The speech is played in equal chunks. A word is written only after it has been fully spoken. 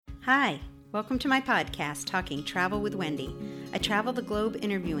Hi, welcome to my podcast, Talking Travel with Wendy. I travel the globe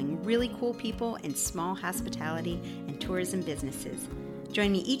interviewing really cool people in small hospitality and tourism businesses.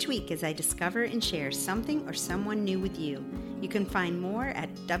 Join me each week as I discover and share something or someone new with you. You can find more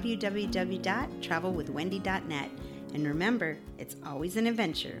at www.travelwithwendy.net. And remember, it's always an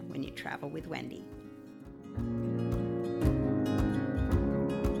adventure when you travel with Wendy.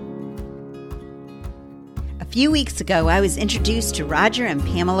 A few weeks ago, I was introduced to Roger and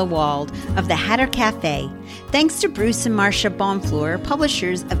Pamela Wald of the Hatter Cafe, thanks to Bruce and Marcia Bonfleur,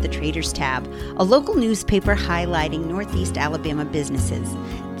 publishers of the Trader's Tab, a local newspaper highlighting Northeast Alabama businesses.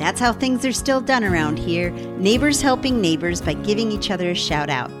 That's how things are still done around here, neighbors helping neighbors by giving each other a shout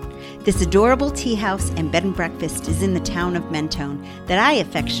out. This adorable tea house and bed and breakfast is in the town of Mentone, that I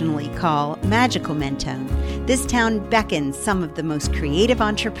affectionately call Magical Mentone. This town beckons some of the most creative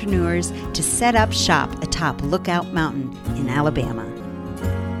entrepreneurs to set up shop atop Lookout Mountain in Alabama.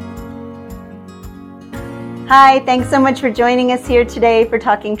 Hi, thanks so much for joining us here today for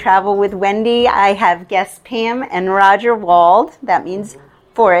Talking Travel with Wendy. I have guests Pam and Roger Wald. That means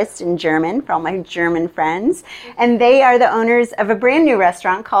forest in German for all my German friends. And they are the owners of a brand new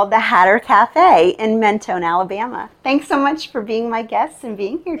restaurant called the Hatter Cafe in Mentone, Alabama. Thanks so much for being my guests and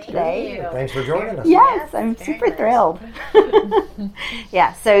being here today. Thanks for joining us. Yes, I'm super thrilled.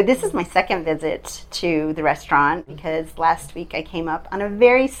 Yeah, so this is my second visit to the restaurant because last week I came up on a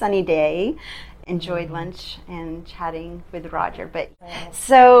very sunny day, enjoyed lunch and chatting with Roger.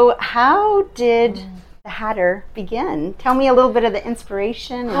 So how did the Hatter begin? Tell me a little bit of the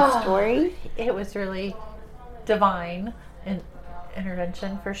inspiration and story. It was really divine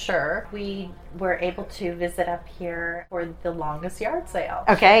intervention for sure. We were able to visit up here for the longest yard sale.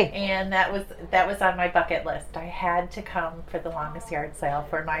 Okay. And that was on my bucket list. I had to come for the longest yard sale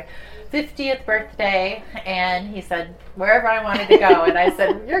for my 50th birthday, and he said wherever I wanted to go, and I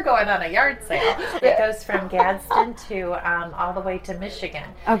said you're going on a yard sale. It goes from Gadsden to all the way to Michigan.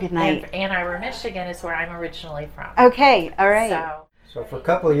 Oh, good night. And Ann Arbor, Michigan is where I'm originally from. Okay, all right. So for a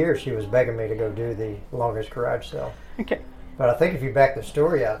couple of years she was begging me to go do the longest garage sale. Okay. But I think if you back the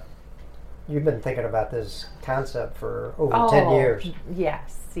story up, you've been thinking about this concept for over 10 years.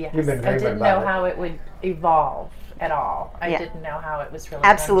 Yes. You've been dreaming I didn't about know it. how it would evolve at all. I Yeah. didn't know how it was really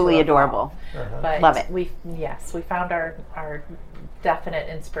Absolutely going to adorable. evolve. But Love it. We found our definite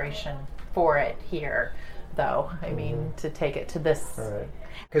inspiration for it here, though. I mean, to take it to this. All right.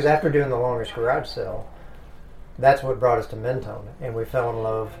 Because after doing the longest garage sale, that's what brought us to Mentone. And we fell in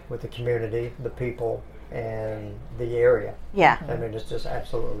love with the community, the people, and the area. Yeah. I mean, it's just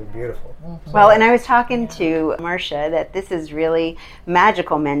absolutely beautiful. Mm-hmm. Well, and I was talking to Marcia that this is really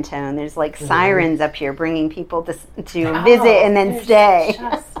magical Mentone. There's like sirens up here bringing people to visit and then there's stay.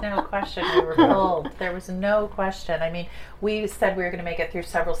 Just no question. We were told. There was no question. I mean, we said we were going to make it through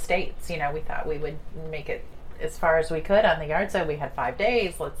several states. You know, we thought we would make it as far as we could on the yard sale. We had 5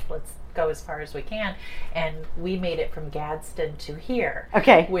 days. Let's go as far as we can. And we made it from Gadsden to here.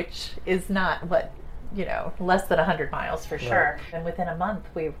 Okay. Which is not what, less than 100 miles for sure. Right. And within a month,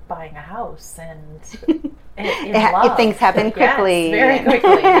 we were buying a house, and things happen quickly. Yes, very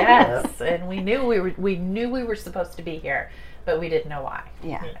quickly. Yes, and we knew we were supposed to be here, but we didn't know why.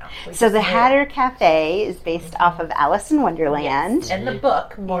 Yeah. So the Hatter Cafe is based off of Alice in Wonderland. Yes. And the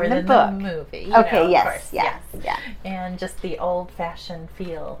book more than the movie. Okay. Yes. Yeah. And just the old-fashioned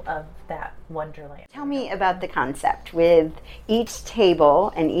feel of that Wonderland. Tell me about the concept with each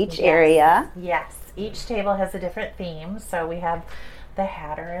table and each area. Yes. Each table has a different theme, so we have the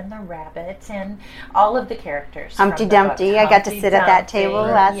Hatter and the Rabbit and all of the characters. Humpty Dumpty. I got to sit at that table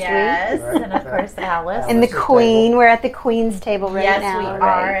last week. Yes, and of course Alice. And the Queen. We're at the Queen's table now. Yes, we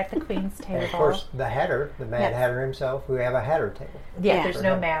are at the Queen's table. And of course, the Hatter, the Mad Hatter himself, we have a Hatter table. Yeah, there's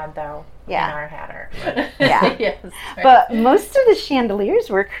no Mad, though, in our Hatter. Yeah. Yes. Right. But most of the chandeliers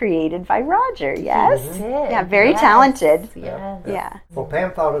were created by Roger, yes? He did. Yeah, very talented. Yes. Yeah. Well,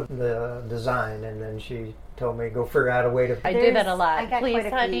 Pam thought of the design, and then she told me go figure out a way to. I do that a lot. I got Please, quite a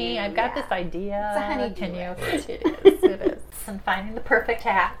honey, few, I've got this idea. It's a honey. Can you? It is. And finding the perfect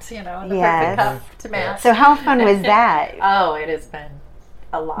hat, and the perfect cup to match. So how fun was that? Oh, it has been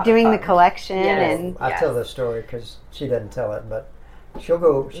a lot doing of the fun. collection Yes. I tell this story because she doesn't tell it, but she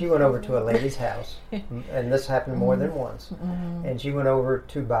went over to a lady's house, and this happened more than once, and she went over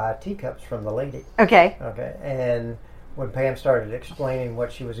to buy teacups from the lady. Okay, and when Pam started explaining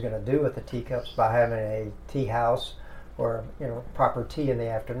what she was going to do with the teacups by having a tea house or proper tea in the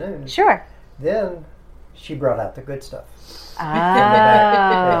afternoon, sure. Then she brought out the good stuff. Oh.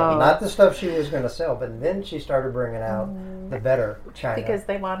 Not the stuff she was going to sell, but then she started bringing out the better china. Because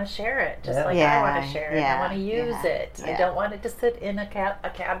they want to share it, just Yeah. like I want to share it. Yeah. I want to use Yeah. it. I Yeah. don't want it to sit in a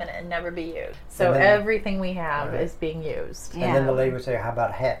cabinet and never be used. So And then- everything we have Right. is being used. Yeah. And then the lady would say, how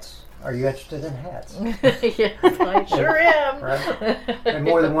about hats? Are you interested in hats? Yes, I sure am. Right. And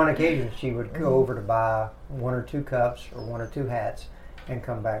more than one occasion, she would go over to buy 1 or 2 cups or 1 or 2 hats and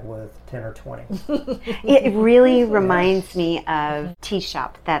come back with 10 or 20. It really reminds me of tea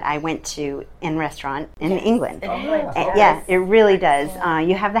shop that I went to in restaurant in England. Yeah, it really does.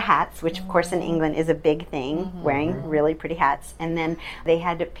 You have the hats, which of course in England is a big thing, wearing really pretty hats. And then they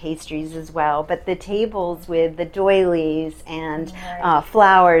had pastries as well. But the tables with the doilies and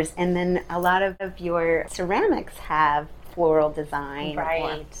flowers, and then a lot of your ceramics have floral design.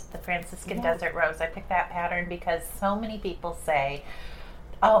 Right. The Franciscan Desert Rose. I picked that pattern because so many people say,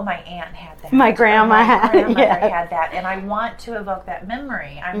 oh, my aunt had that. My grandma my had- grandmother yeah. had that. And I want to evoke that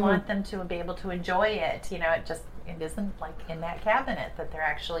memory. I want them to be able to enjoy it. You know, it isn't like in that cabinet that they're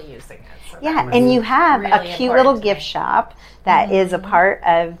actually using it. So Yeah, that and was you have really a cute important little to gift me. shop that is a part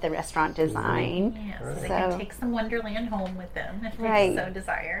of the restaurant design. Yeah, so they So- can take some Wonderland home with them if Right. they so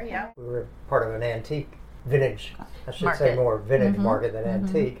desire. Yeah. We were part of an antique vintage, I should say Market. more vintage market than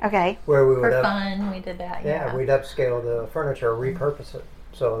antique, Okay. where we would For fun, we did that. yeah, we'd upscale the furniture, repurpose it.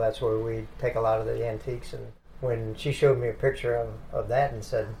 So that's where we take a lot of the antiques. And when she showed me a picture of that and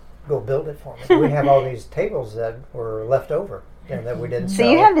said, go build it for me, we have all these tables that were left over that we didn't So sell.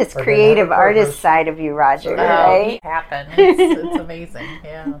 you have this or didn't creative have a artist purpose. side of you, Roger, So, right? It happens. It's amazing.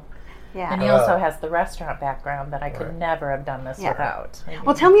 Yeah. Yeah. And he also has the restaurant background that I could Right. never have done this Yeah. without. I Well,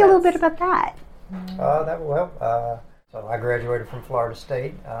 mean, tell me a little bit that's- about that. So I graduated from Florida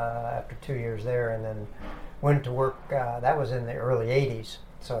State after 2 years there, and then went to work. That was in the early '80s.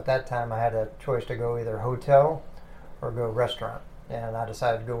 So at that time, I had a choice to go either hotel or go restaurant, and I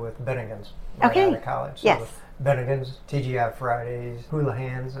decided to go with Bennigan's right Okay. out of college. So Yes. Bennigan's, TGI Fridays, Hula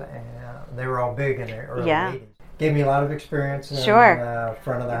Hands, and they were all big in the early Yeah. '80s. Gave me a lot of experience in Sure.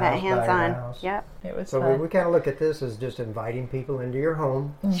 front of the That house, back of the hands-on. house. Yep. It was So fun. we kind of look at this as just inviting people into your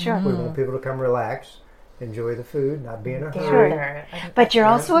home. Sure. We want people to come relax, enjoy the food, not be in a Get hurry. there. But you're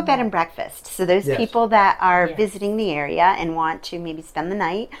also a bed and breakfast. So those Yes. people that are Yes. visiting the area and want to maybe spend the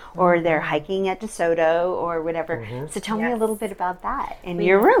night, or they're hiking at DeSoto or whatever. So tell me a Yes. little bit about that. And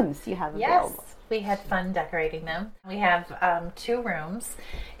your rooms you have available. Yes, we had fun decorating them. We have 2 rooms,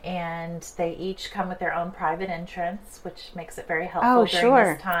 and they each come with their own private entrance, which makes it very helpful Oh, during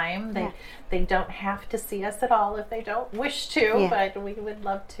sure. this time. Yeah. They don't have to see us at all if they don't wish to, Yeah. but we would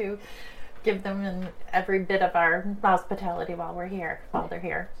love to give them every bit of our hospitality while they're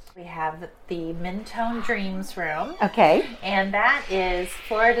here. We have the Mentone Dreams room. Okay. And that is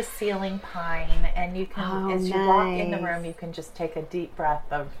floor to ceiling pine, and you can, Oh, as you walk in the nice. room, you can just take a deep breath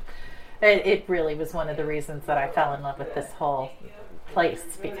of. It really was one of the reasons that I fell in love with this whole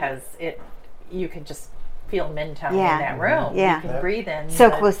place, because you could just feel Mentone Yeah. in that room. Yeah. You can breathe in. So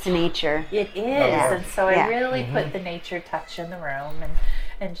the- close to nature. It is, Yeah. and so Yeah. I really put the nature touch in the room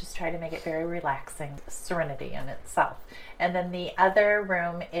and just try to make it very relaxing, serenity in itself. And then the other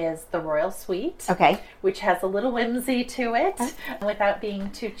room is the Royal Suite, Okay. which has a little whimsy to it, without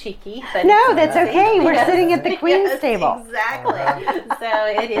being too cheeky. But No, it's- that's okay. We're Yes. sitting at the Queen's Yes, table. Exactly. So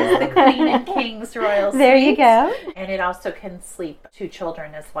it is the Queen and King's Royal Suite. There you go. And it also can sleep 2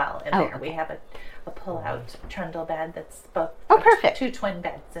 children as well in Oh, there. We have a pull-out trundle bed that's both Oh, perfect. 2 twin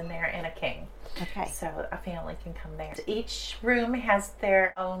beds in there and a king. Okay. So a family can come there. Each room has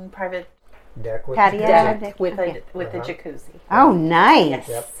their own private Deck with Patio. jacuzzi. deck. with Okay. a jacuzzi. Oh, nice.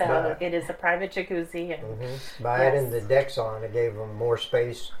 Yes, so Yep. it is a private jacuzzi, and By adding Yes. the decks on, it gave them more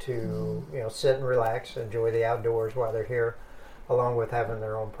space to sit and relax, enjoy the outdoors while they're here, along with having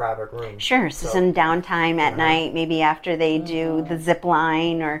their own private room. Sure. So some downtime at night, maybe after they do the zip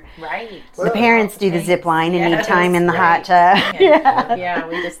line, or right. the parents do the zip line and need Yes, time in the hot right. tub. Yeah,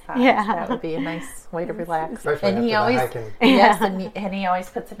 we just thought Yeah. that would be a nice way to relax. Especially And he after always, the hiking. yes, and he always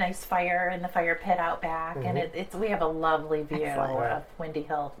puts a nice fire in the fire pit out back, and it's we have a lovely view Excellent. of Windy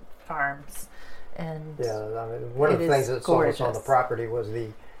Hill Farms, and Yeah, I mean, one of It the things is that sold us on the gorgeous. property was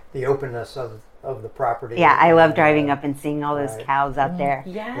the openness of the property. Yeah, I love And, driving up and seeing all those right. cows out there.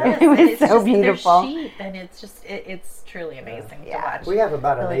 yes, It was and it's so just, beautiful. They're sheep, and it's just it's truly amazing Yeah. to watch. We have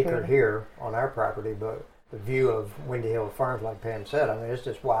about an Really acre pretty. here on our property, but the view of Windy Hill Farms, like Pam said, I mean, it's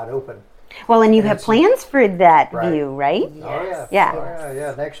just wide open. Well, and you have it's- plans for that Right. view, right? Oh yeah, Yeah. Oh,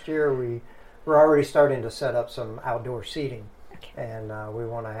 yeah. Next year we're already starting to set up some outdoor seating, and we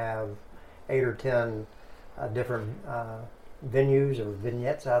want to have 8 or 10 different venues or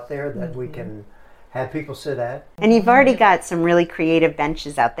vignettes out there that we can have people sit at. And you've already got some really creative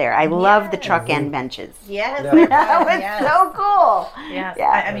benches out there. I love the truck end benches. Yes, Yeah. That was so cool. Yes. Yeah.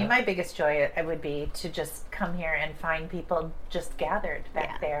 I mean, my biggest joy would be to just come here and find people just gathered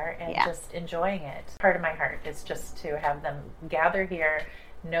back there and just enjoying it. Part of my heart is just to have them gather here,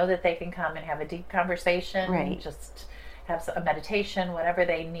 know that they can come and have a deep conversation, just have a meditation, whatever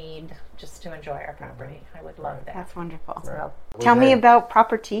they need, just to enjoy our property. I would love that. That's wonderful. Right. Tell me about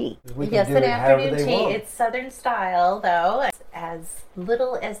Proper Tea. We can Yes, do an it however afternoon they tea. want. It's Southern style, though. It's as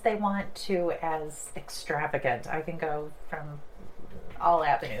little as they want to as extravagant. I can go from all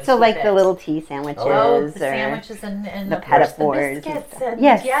avenues. So with like it. the little tea sandwiches, Oh, the or sandwiches and the of course the petitfours and biscuits stuff. and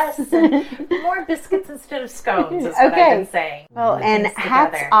Yes. and more biscuits instead of scones is what I've Okay. been saying. Well, Put and things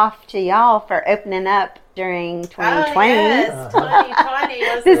hats together. off to y'all for opening up during 2020. Oh, yes, 2020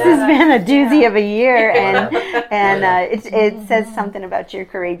 was This has been a doozy yeah. of a year, and it says something about your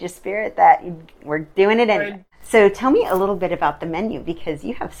courageous spirit that we're doing it anyway. So tell me a little bit about the menu, because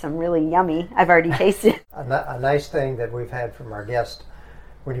you have some really yummy. I've already tasted. A nice thing that we've had from our guests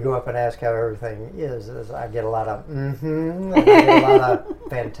when you go up and ask how everything is I get a lot of and I get a lot of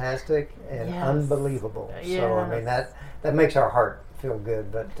fantastic and Yes. unbelievable. So I mean Yes. that makes our heart feel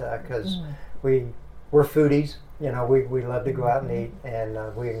good, but because we're foodies, we love to go out and eat,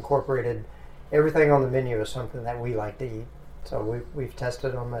 and we incorporated everything on the menu is something that we like to eat. So we've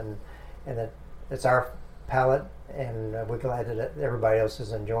tested them, and it's our palate, and we're glad that everybody else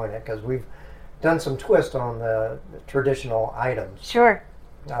is enjoying it, because we've done some twist on the traditional items. Sure.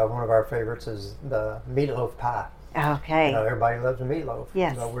 One of our favorites is the meatloaf pie. Okay. Everybody loves a meatloaf,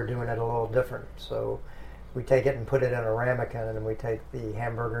 Yes. but we're doing it a little different. So we take it and put it in a ramekin, and then we take the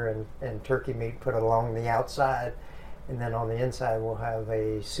hamburger and turkey meat, put it along the outside, and then on the inside we'll have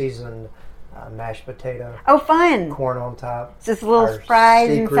a seasoned mashed potato, Oh, fun. corn on top, Just little our fries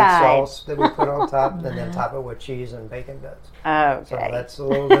secret inside. sauce that we put on top, and then top it with cheese and bacon bits. So Okay. that's a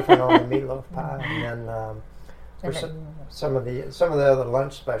little different on the meatloaf pie. And then for some of the other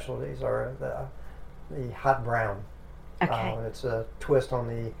lunch specialties are the hot brown. Okay. It's a twist on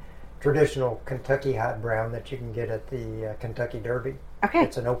the traditional Kentucky hot brown that you can get at the Kentucky Derby. Okay.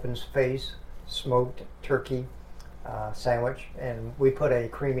 It's an open face smoked turkey sandwich, and we put a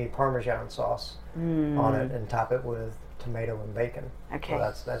creamy Parmesan sauce on it and top it with tomato and bacon. Okay.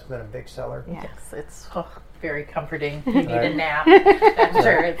 So that's been a big seller. Yeah. Yes, it's very comforting. You need a nap. I'm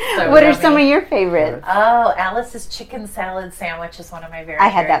sure it's so What are yummy. some of your favorites? Oh, Alice's chicken salad sandwich is one of my very I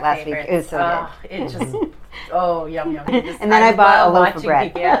had that very last week. favorites. It was so good. It just, yum, yum. And then I bought a loaf of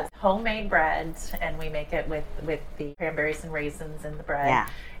bread. Yes, homemade bread, and we make it with the cranberries and raisins in the bread. Yeah.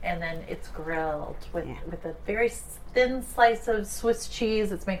 And then it's grilled with a very thin slice of Swiss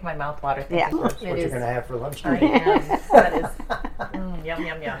cheese. It's making my mouth water. Yeah. That's what It you're is. going to have for lunch I today. am. That is yum,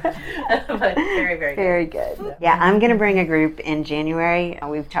 yum, yum. But very, very good. Very good. Yeah, I'm going to bring a group in January.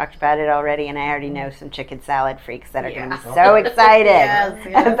 We've talked about it already, and I already know some chicken salad freaks that are going to be so excited Yes,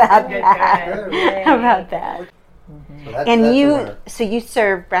 about good, that. good. Yay. About that. So that's And a winner. so you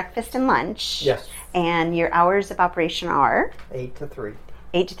serve breakfast and lunch. Yes, And your hours of operation are 8 to 3.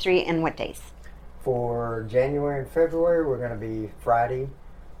 8 to 3, and what days? For January and February, we're going to be Friday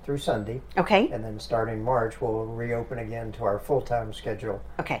through Sunday, Okay. and then starting March, we'll reopen again to our full-time schedule.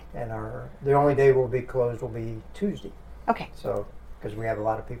 Okay. And the only day we'll be closed will be Tuesday. Okay. So, because we have a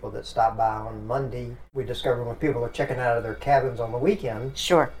lot of people that stop by on Monday, we discover when people are checking out of their cabins on the weekend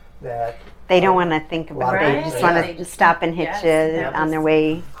Sure. that They don't want to think about it. They Right. just want They- to stop and hit yes, you that on their was-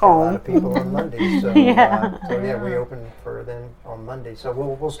 way a lot home. of people on Monday. So, Yeah. we open for them on Monday. So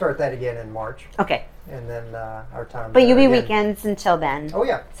we'll start that again in March, Okay. and then our time. But you'll be again. weekends until then. Oh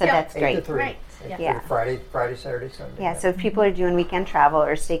yeah. So that's 8 to great. 3. Right. 8 Yeah. to Yeah. 3. Friday, Saturday, Sunday. Yeah, so if people are doing weekend travel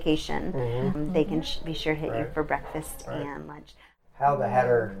or staycation, Mhm. they can be sure to hit you Right. for breakfast Right. and lunch. How the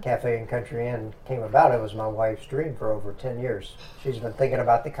Hatter Cafe and Country Inn came about, it was my wife's dream for over 10 years. She's been thinking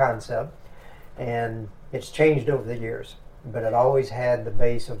about the concept, and it's changed over the years, but it always had the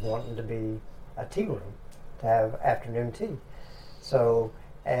base of wanting to be a tea room, to have afternoon tea. So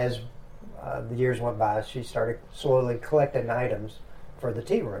as the years went by, she started slowly collecting items for the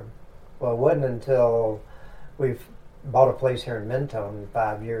tea room. Well, it wasn't until we've bought a place here in Mentone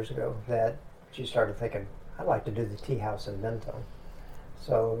 5 years ago that she started thinking, I'd like to do the tea house in Mentone.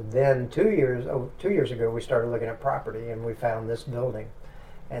 So then 2 years ago, we started looking at property, and we found this building.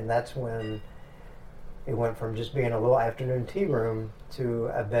 And that's when it went from just being a little afternoon tea room to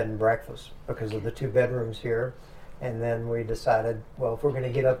a bed and breakfast because of the 2 bedrooms here. And then we decided, well, if we're going to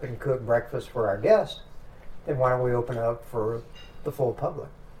get up and cook breakfast for our guests, then why don't we open up for the full public?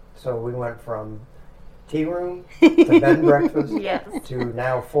 So we went from tea room to bed and breakfast Yes. to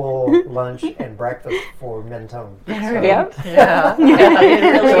now full lunch and breakfast for Mentone. So, Yep. Yeah. It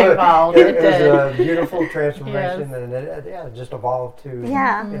really so evolved. It was did. a beautiful transformation, and it just evolved to,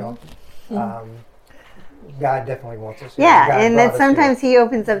 Yeah. God definitely wants us here. Yeah, God and brought then us sometimes he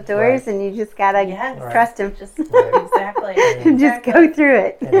opens up doors, Right. and you just gotta Yes. trust him. Just Right. exactly. and just go through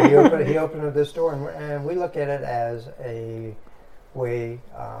it. here. And he opened up this door, and we look at it as a way,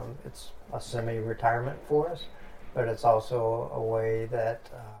 it's a semi-retirement for us, but it's also a way that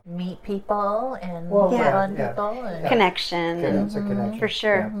Meet people and Well, love yeah, on yeah. people. And Connection. it's a connection. For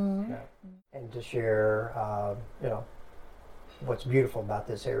sure. Yeah. And to share, what's beautiful about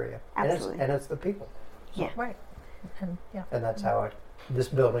this area. Absolutely. And it's the people. Yeah. Right. And yeah. And that's how this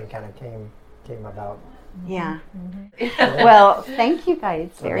building kind of came about. Yeah. Well, thank you guys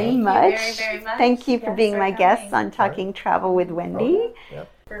very Thank you much. very, very much. Thank you for Yes, being for my guests coming. on Talking Travel with Wendy. Yep.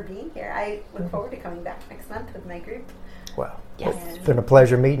 For being here. I look forward to coming back next month with my group. Well, Yes. it's been a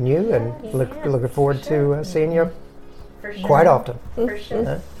pleasure meeting you, and looking forward to seeing you For sure. quite often. For sure.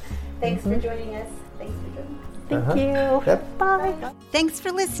 Uh-huh. Thanks for joining us. Thanks for joining us. Thank Uh-huh. you. Yep. Bye. Thanks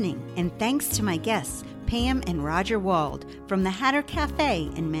for listening, and thanks to my guests, Pam and Roger Wald from the Hatter Cafe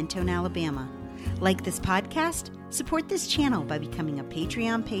in Mentone, Alabama. Like this podcast? Support this channel by becoming a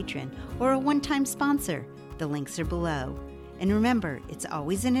Patreon patron or a one-time sponsor. The links are below. And remember, it's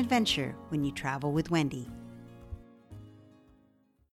always an adventure when you travel with Wendy.